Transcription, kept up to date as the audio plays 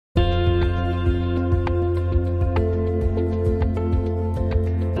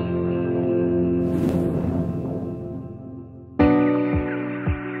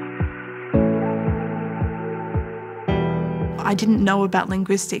I didn't know about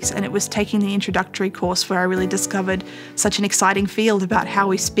linguistics, and it was taking the introductory course where I really discovered such an exciting field about how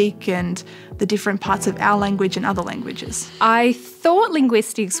we speak and the different parts of our language and other languages. I thought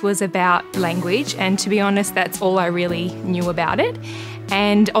linguistics was about language, and to be honest, that's all I really knew about it.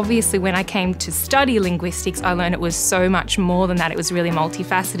 And obviously when I came to study linguistics, I learned it was so much more than that. It was really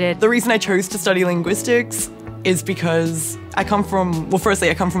multifaceted. The reason I chose to study linguistics is because I come from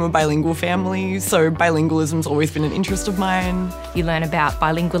a bilingual family, so bilingualism's always been an interest of mine. You learn about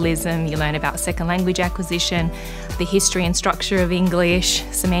bilingualism, you learn about second language acquisition, the history and structure of English,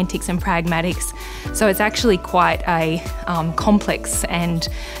 semantics and pragmatics. So it's actually quite a complex and,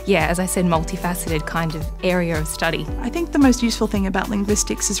 yeah, as I said, multifaceted kind of area of study. I think the most useful thing about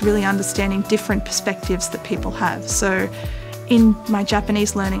linguistics is really understanding different perspectives that people have. So in my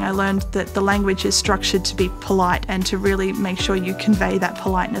Japanese learning, I learned that the language is structured to be polite and to really make sure you convey that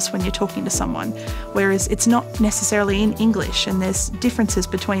politeness when you're talking to someone, whereas it's not necessarily in English, and there's differences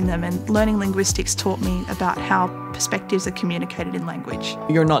between them, and learning linguistics taught me about how perspectives are communicated in language.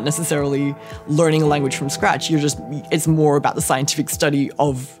 You're not necessarily learning a language from scratch, it's more about the scientific study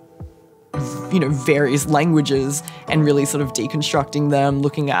of various languages and really sort of deconstructing them,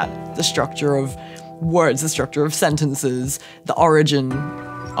 looking at the structure of words, the structure of sentences, the origin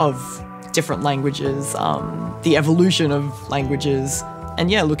of different languages, the evolution of languages, and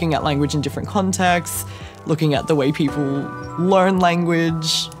yeah, looking at language in different contexts, looking at the way people learn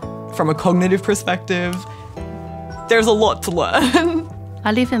language from a cognitive perspective. There's a lot to learn.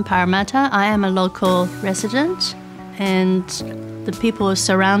 I live in Parramatta. I am a local resident, and the people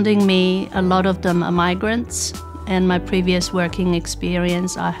surrounding me, a lot of them are migrants. And my previous working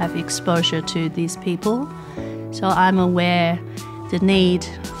experience, I have exposure to these people. So I'm aware the need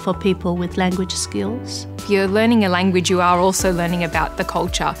for people with language skills. If you're learning a language, you are also learning about the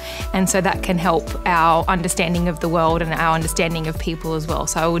culture, and so that can help our understanding of the world and our understanding of people as well.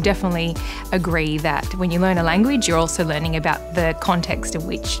 So I would definitely agree that when you learn a language, you're also learning about the context in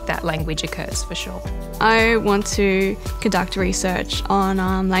which that language occurs, for sure. I want to conduct research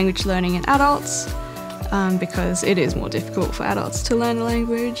on language learning in adults. Because it is more difficult for adults to learn a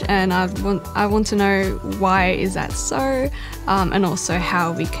language, and I want to know why is that so, and also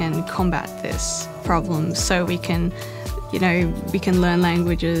how we can combat this problem so we can learn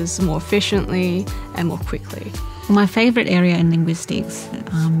languages more efficiently and more quickly. My favourite area in linguistics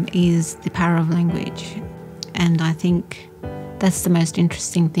is the power of language, and I think that's the most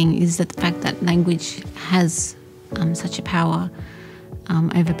interesting thing, is that the fact that language has such a power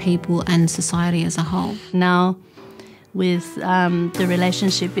over people and society as a whole. Now, with the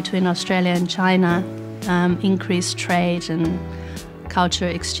relationship between Australia and China, increased trade and culture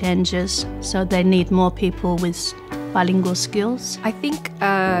exchanges, so they need more people with bilingual skills. I think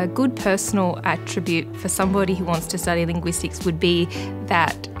a good personal attribute for somebody who wants to study linguistics would be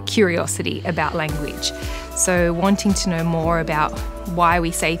that curiosity about language. So wanting to know more about why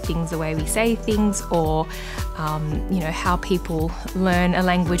we say things the way we say things, or how people learn a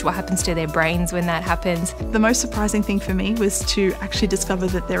language, what happens to their brains when that happens. The most surprising thing for me was to actually discover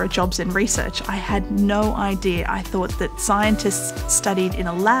that there are jobs in research. I had no idea. I thought that scientists studied in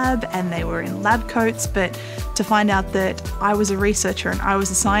a lab and they were in lab coats, but to find out that I was a researcher and I was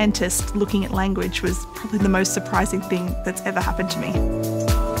a scientist looking at language was probably the most surprising thing that's ever happened to me.